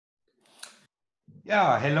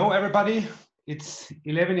Yeah, hello everybody. It's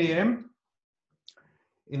 11 a.m.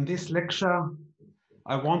 In this lecture,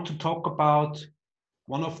 I want to talk about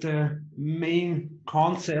one of the main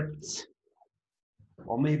concepts,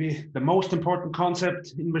 or maybe the most important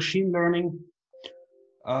concept in machine learning,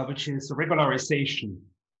 which is regularization.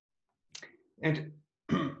 And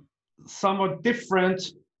somewhat different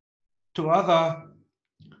to other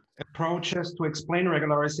approaches to explain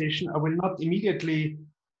regularization, I will not immediately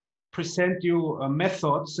present you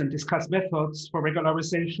methods and discuss methods for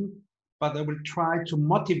regularization, but I will try to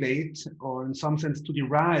motivate, or in some sense to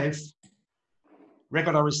derive,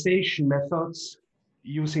 regularization methods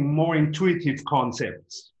using more intuitive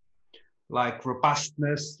concepts like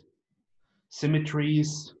robustness,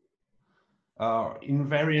 symmetries,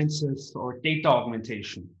 invariances, or data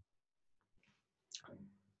augmentation.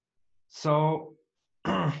 So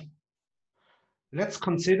let's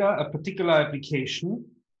consider a particular application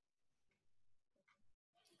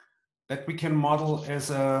that we can model as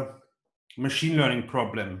a machine learning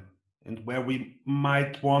problem, and where we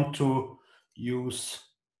might want to use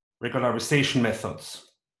regularization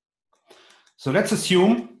methods. So let's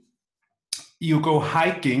assume you go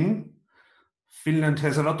hiking. Finland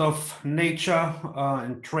has a lot of nature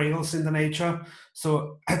and trails in the nature.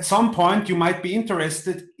 So at some point you might be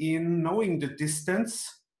interested in knowing the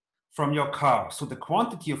distance from your car. So the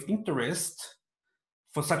quantity of interest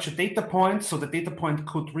for such a data point, so the data point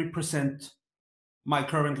could represent my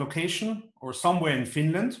current location or somewhere in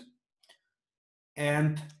Finland.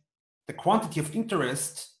 And the quantity of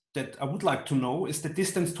interest that I would like to know is the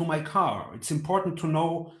distance to my car. It's important to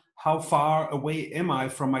know how far away am I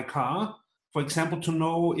from my car. For example, to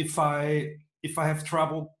know if I have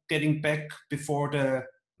trouble getting back before the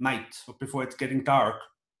night or before it's getting dark.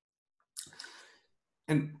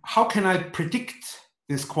 And how can I predict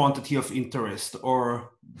this quantity of interest, or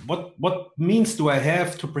what means do I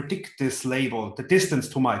have to predict this label, the distance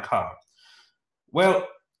to my car? Well,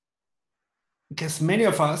 I guess many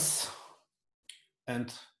of us,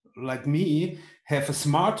 and like me, have a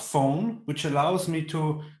smartphone which allows me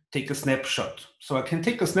to take a snapshot. So I can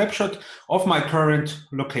take a snapshot of my current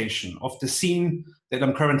location, of the scene that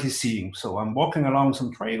I'm currently seeing. So I'm walking along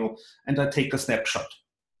some trail and I take a snapshot.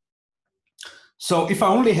 So if I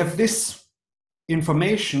only have this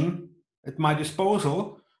information at my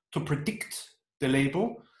disposal to predict the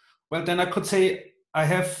label, well, then I could say I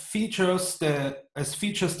have features the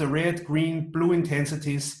red, green, blue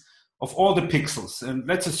intensities of all the pixels. And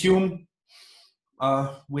let's assume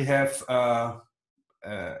we have a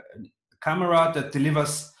camera that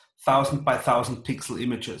delivers 1,000 by 1,000 pixel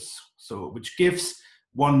images, so which gives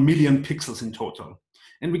 1 million pixels in total.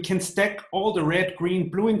 And we can stack all the red, green,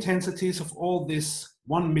 blue intensities of all these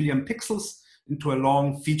 1 million pixels into a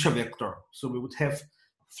long feature vector. So we would have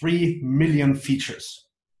 3 million features.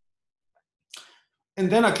 And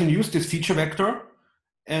then I can use this feature vector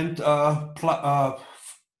and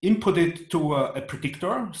input it to a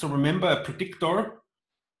predictor. So remember, a predictor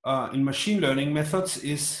in machine learning methods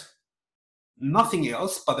is nothing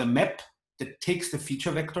else but a map that takes the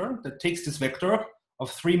feature vector, that takes this vector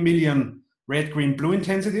of 3 million red, green, blue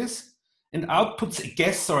intensities, and outputs a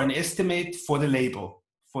guess or an estimate for the label,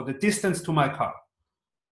 for the distance to my car.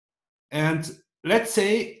 And let's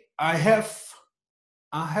say I have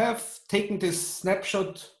taken this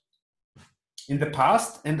snapshot in the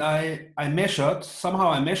past, and I measured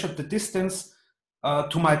the distance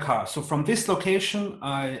to my car. So from this location,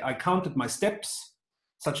 I counted my steps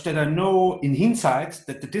such that I know in hindsight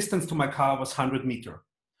that the distance to my car was 100 meters.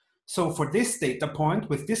 So for this data point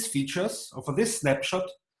with these features, or for this snapshot,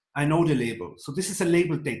 I know the label. So this is a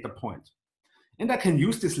labeled data point. And I can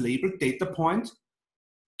use this labeled data point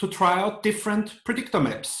to try out different predictor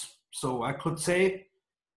maps. So I could say,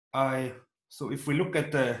 so if we look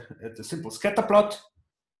at the simple scatter plot,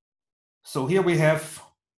 so here we have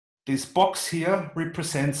this box here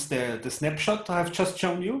represents the snapshot I've just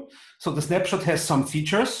shown you. So the snapshot has some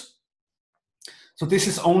features. So this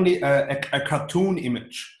is only a cartoon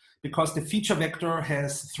image, because the feature vector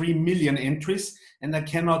has 3 million entries, and I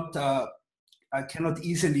cannot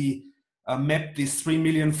easily map these 3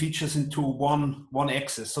 million features into one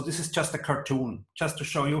axis. So this is just a cartoon, just to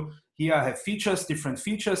show you. Here I have features, different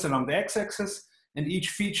features along the x-axis, and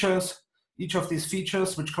each of these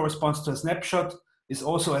features, which corresponds to a snapshot, is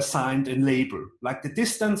also assigned a label, like the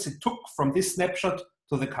distance it took from this snapshot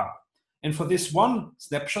to the car. And for this one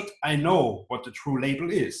snapshot, I know what the true label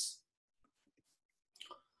is.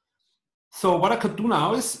 So what I could do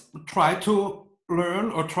now is try to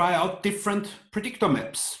learn or try out different predictor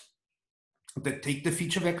maps that take the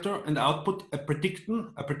feature vector and output a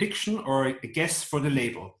prediction or a guess for the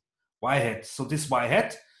label. y hat. So this y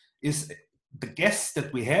hat is the guess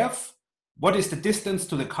that we have. What is the distance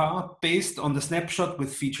to the car based on the snapshot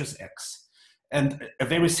with features x? And a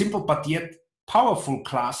very simple but yet powerful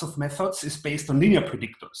class of methods is based on linear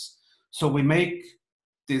predictors. So we make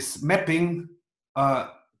this mapping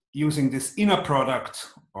using this inner product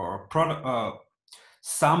or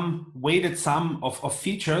weighted sum of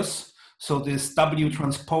features. So this W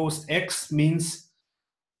transpose X means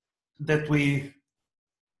that we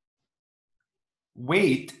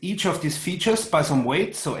weight each of these features by some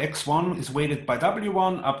weight. So X1 is weighted by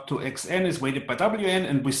W1 up to Xn is weighted by Wn,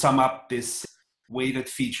 and we sum up these weighted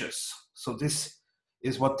features. So this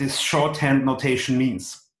is what this shorthand notation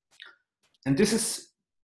means. And this is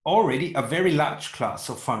already a very large class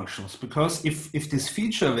of functions, because if this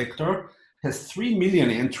feature vector has 3 million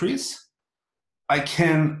entries, I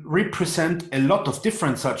can represent a lot of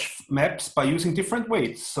different such maps by using different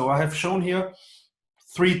weights. So I have shown here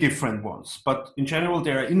 3 different ones, but in general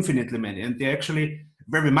there are infinitely many, and they're actually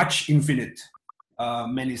very much infinite,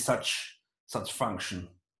 many such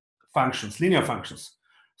functions, linear functions.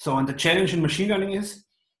 So, and the challenge in machine learning is,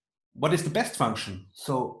 what is the best function?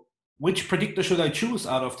 So which predictor should I choose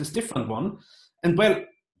out of this different one? And well,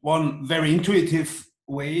 one very intuitive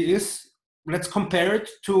way is, let's compare it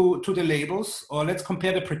to the labels, or let's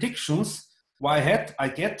compare the predictions y hat I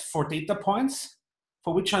get for data points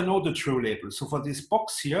for which I know the true label. So for this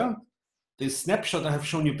box here, this snapshot I have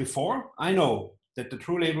shown you before, I know that the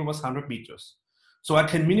true label was 100 meters. So I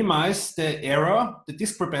can minimize the error, the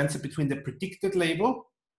discrepancy between the predicted label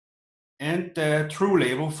and the true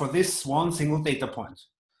label for this one single data point.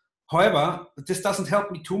 However, this doesn't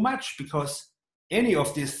help me too much, because any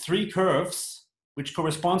of these 3 curves, which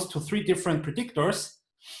corresponds to 3 different predictors,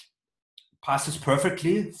 passes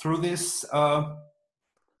perfectly through this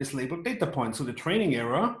labeled data point. So the training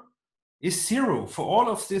error is 0 for all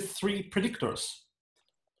of the 3 predictors.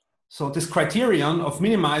 So this criterion of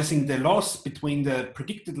minimizing the loss between the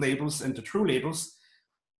predicted labels and the true labels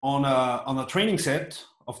on a training set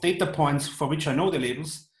of data points for which I know the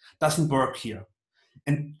labels doesn't work here.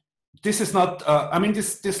 And this is not, I mean,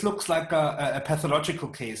 this looks like a pathological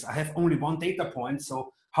case. I have only one data point,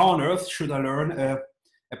 so how on earth should I learn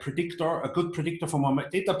a predictor, a good predictor from my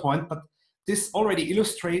data point? But this already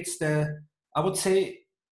illustrates I would say,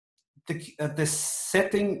 the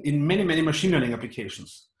setting in many, many machine learning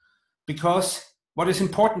applications. Because what is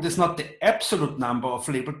important is not the absolute number of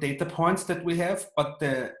labeled data points that we have, but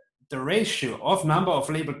the ratio of number of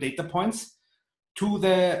labeled data points to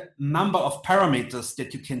the number of parameters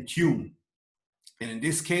that you can tune. And in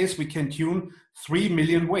this case, we can tune 3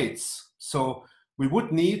 million weights. So we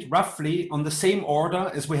would need roughly, on the same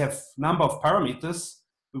order as we have number of parameters,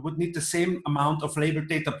 we would need the same amount of labeled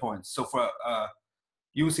data points. So for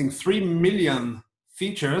using 3 million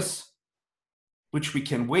features, which we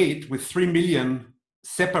can weight with 3 million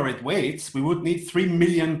separate weights, we would need 3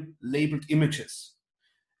 million labeled images.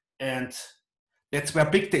 And that's where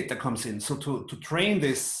big data comes in. So to train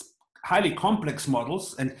these highly complex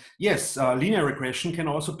models, and yes, linear regression can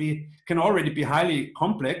already be highly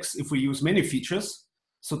complex if we use many features.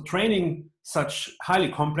 So training such highly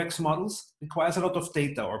complex models requires a lot of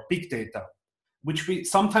data, or big data, which we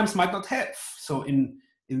sometimes might not have. So in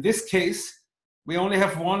this case, we only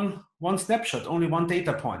have one snapshot, only one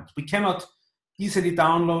data point. We cannot easily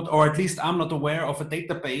download, or at least I'm not aware of a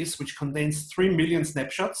database which contains 3 million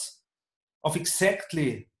snapshots of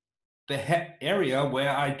exactly the area where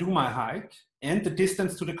I do my hike and the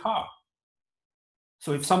distance to the car.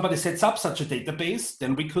 So if somebody sets up such a database,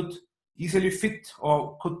 then we could easily fit,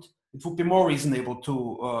 it would be more reasonable to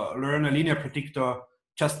learn a linear predictor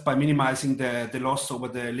just by minimizing the loss over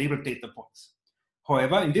the labeled data points.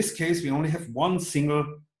 However, in this case, we only have one single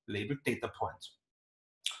labeled data point.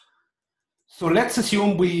 So let's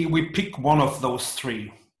assume we pick one of those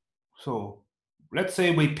 3. So let's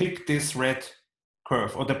say we pick this red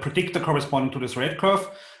curve, or the predictor corresponding to this red curve,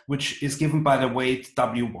 which is given by the weight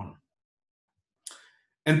W1.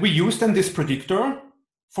 And we use then this predictor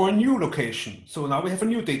for a new location. So now we have a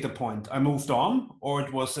new data point. I moved on, or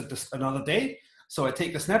it was another day. So I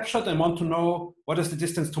take a snapshot and want to know what is the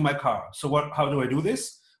distance to my car. So how do I do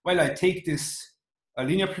this? Well, I take this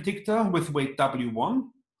linear predictor with weight W1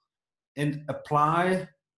 and apply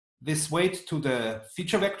this weight to the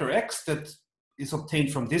feature vector X that is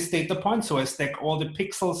obtained from this data point. So I stack all the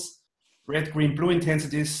pixels, red, green, blue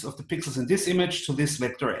intensities of the pixels in this image to this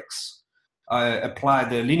vector X. I apply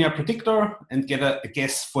the linear predictor and get a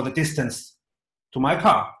guess for the distance to my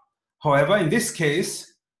car. However, in this case,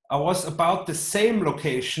 I was about the same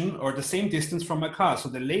location or the same distance from my car. So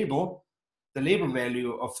the label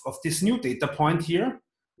value of this new data point here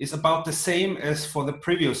is about the same as for the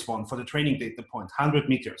previous one, for the training data point, 100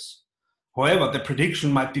 meters. However, the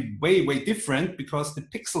prediction might be way, way different because the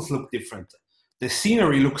pixels look different. The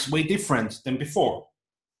scenery looks way different than before.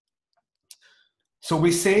 So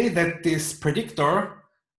we say that this predictor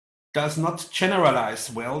does not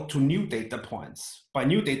generalize well to new data points. By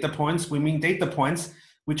new data points, we mean data points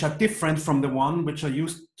which are different from the one which are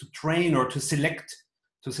used to train or to select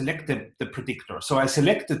the predictor. So I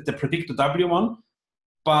selected the predictor W1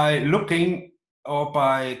 by looking or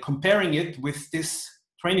by comparing it with this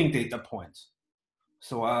training data point.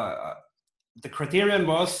 So the criterion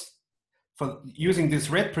was for using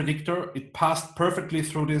this red predictor, it passed perfectly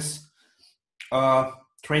through this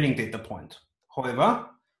training data point. However,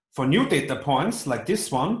 for new data points like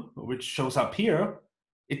this one, which shows up here,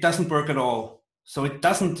 it doesn't work at all. So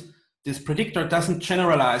this predictor doesn't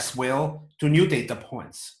generalize well to new data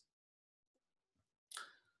points.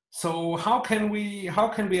 So how can we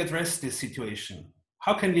address this situation?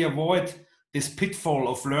 How can we avoid this pitfall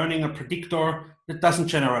of learning a predictor that doesn't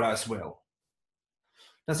generalize well?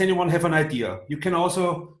 Does anyone have an idea? You can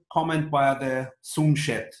also comment via the Zoom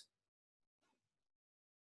chat.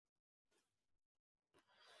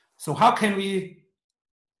 So how can we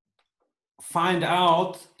find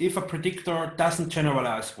out if a predictor doesn't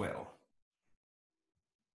generalize well?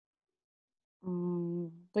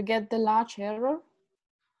 To get the large error?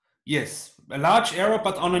 Yes, a large error,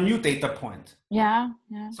 but on a new data point. Yeah.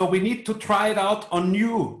 So we need to try it out on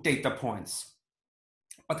new data points.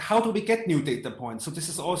 But how do we get new data points? So this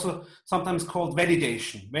is also sometimes called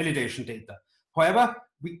validation data. However,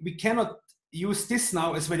 we cannot use this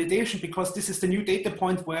now as validation because this is the new data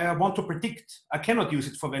point where I want to predict. I cannot use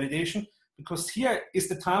it for validation because here is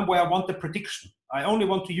the time where I want the prediction. I only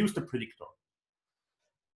want to use the predictor.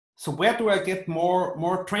 So where do I get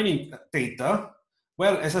more training data?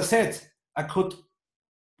 Well, as I said, I could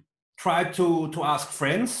try to ask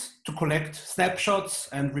friends to collect snapshots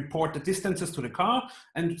and report the distances to the car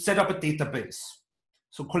and set up a database.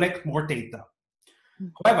 So collect more data.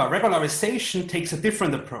 However, regularization takes a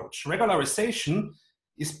different approach. Regularization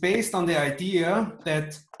is based on the idea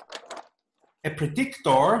that a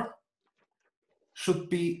predictor should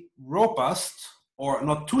be robust or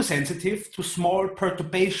not too sensitive to small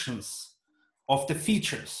perturbations of the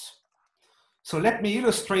features. So let me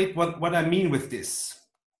illustrate what I mean with this.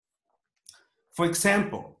 For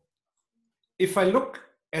example, if I look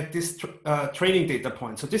at this training data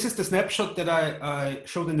point, so this is the snapshot that I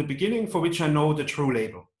showed in the beginning for which I know the true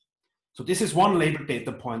label. So this is one labeled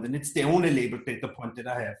data point and it's the only labeled data point that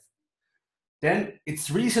I have. Then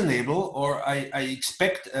it's reasonable, or I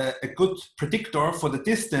expect a good predictor for the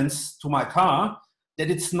distance to my car, that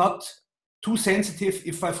it's not too sensitive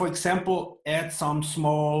if I, for example, add some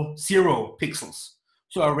small 0 pixels.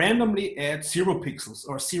 So I randomly add 0 pixels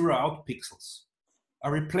or 0 out pixels. I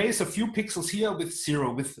replace a few pixels here with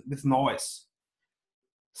 0, with noise.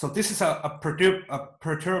 So this is a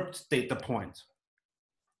perturbed data point.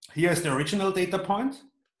 Here's the original data point,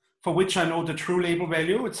 for which I know the true label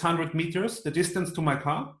value. It's 100 meters, the distance to my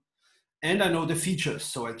car. And I know the features.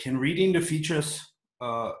 So I can read in the features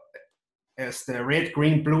as the red,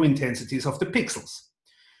 green, blue intensities of the pixels.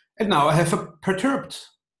 And now I have a perturbed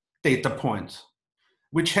data point,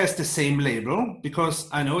 which has the same label because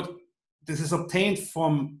I know this is obtained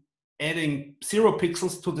from adding 0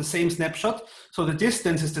 pixels to the same snapshot. So the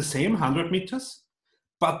distance is the same, 100 meters,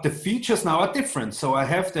 but the features now are different. So I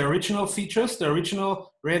have the original features, the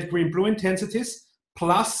original red, green, blue intensities,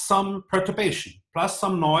 plus some perturbation, plus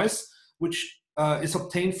some noise, which is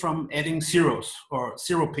obtained from adding zeros or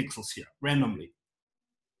 0 pixels here randomly.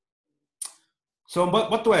 So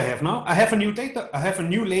what do I have now? I have a new data. I have a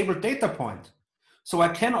new labeled data point. So I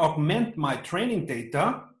can augment my training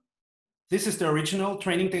data. This is the original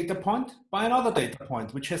training data point by another data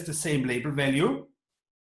point, which has the same label value,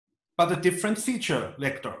 but a different feature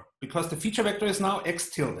vector, because the feature vector is now x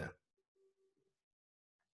tilde.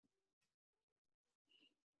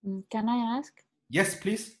 Can I ask? Yes,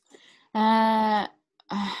 please.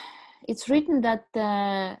 It's written that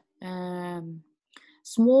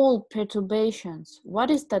small perturbations. What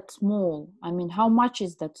is that small? I mean, how much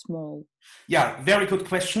is that small? Yeah, very good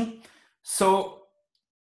question. So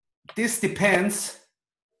this depends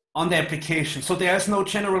on the application. So there is no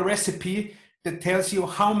general recipe that tells you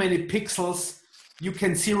how many pixels you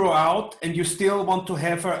can zero out and you still want to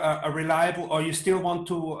have a reliable, or you still want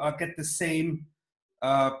to get the same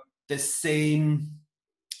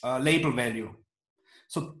label value.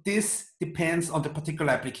 So this depends on the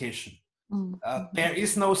particular application. There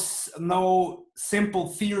is no simple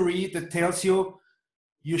theory that tells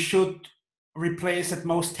you should replace at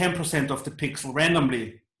most 10% of the pixel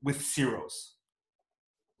randomly with zeros.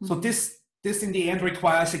 So this in the end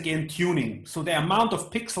requires, again, tuning. So the amount of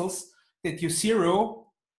pixels that you zero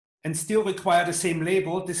and still require the same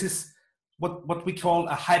label, this is what we call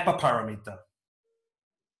a hyperparameter.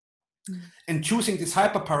 And choosing this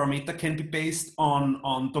hyperparameter can be based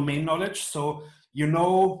on domain knowledge. So you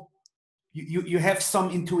know, you have some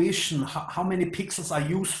intuition how many pixels are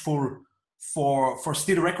useful for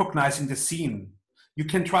still recognizing the scene. You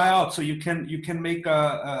can try out, so you can make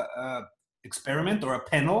a experiment or a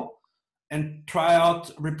panel and try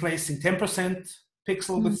out replacing 10%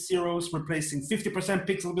 pixel with zeros, replacing 50%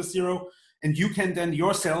 pixel with zero, and you can then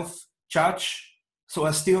yourself judge. So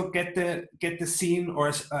I still get the scene,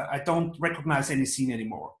 or I don't recognize any scene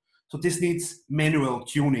anymore. So this needs manual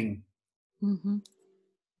tuning.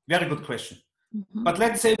 Very good question. But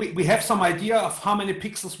let's say we have some idea of how many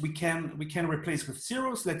pixels we can replace with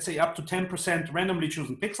zeros. Let's say up to 10% randomly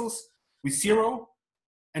chosen pixels with zero,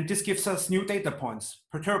 and this gives us new data points,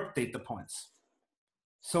 perturbed data points.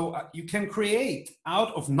 So you can create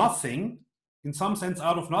out of nothing, in some sense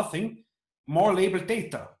out of nothing, more labeled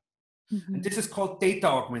data. And this is called data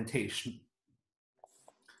augmentation.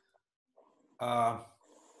 And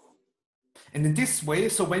in this way,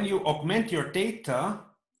 so when you augment your data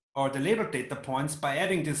or the labeled data points by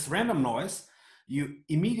adding this random noise, you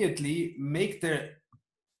immediately make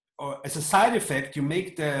or as a side effect, you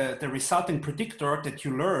make the resulting predictor that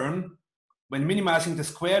you learn when minimizing the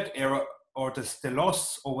squared error or the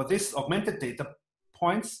loss over this augmented data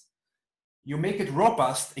points, you make it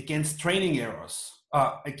robust against training errors,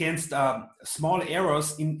 against small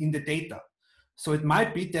errors in the data. So it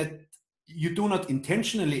might be that you do not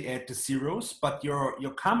intentionally add the zeros, but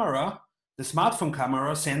your camera, the smartphone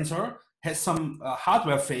camera sensor, has some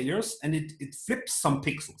hardware failures and it flips some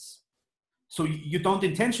pixels. So you don't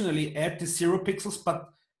intentionally add the 0 pixels, but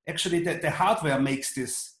actually the hardware makes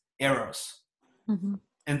these errors.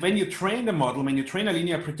 And when you train the model, when you train a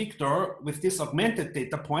linear predictor with these augmented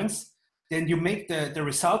data points, then you make the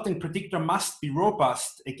resulting predictor must be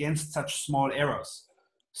robust against such small errors.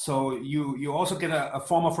 So you also get a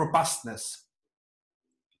form of robustness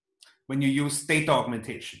when you use data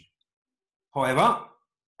augmentation. However,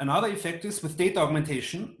 another effect is with data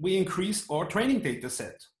augmentation, we increase our training data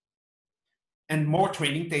set. And more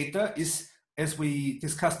training data is, as we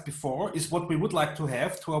discussed before, is what we would like to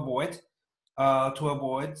have to avoid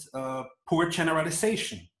poor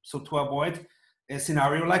generalization. So to avoid a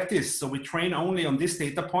scenario like this. So we train only on this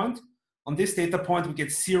data point. On this data point, we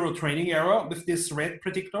get 0 training error with this red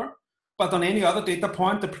predictor. But on any other data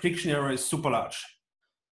point, the prediction error is super large.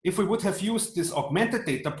 If we would have used this augmented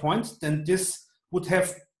data point, then this would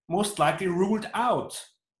have most likely ruled out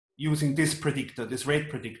using this predictor, this red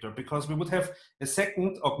predictor, because we would have a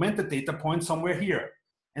second augmented data point somewhere here.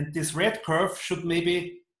 And this red curve should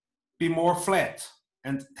maybe be more flat.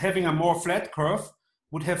 And having a more flat curve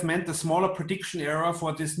would have meant a smaller prediction error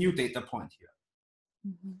for this new data point here.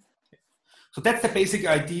 So that's the basic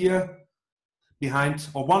idea behind,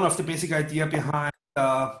 or one of the basic idea behind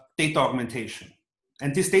data augmentation.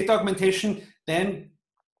 And this data augmentation then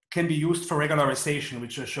can be used for regularization,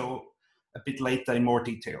 which I'll show a bit later in more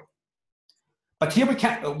detail. But here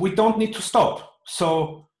we don't need to stop.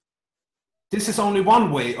 So this is only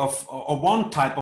one way of, or one type of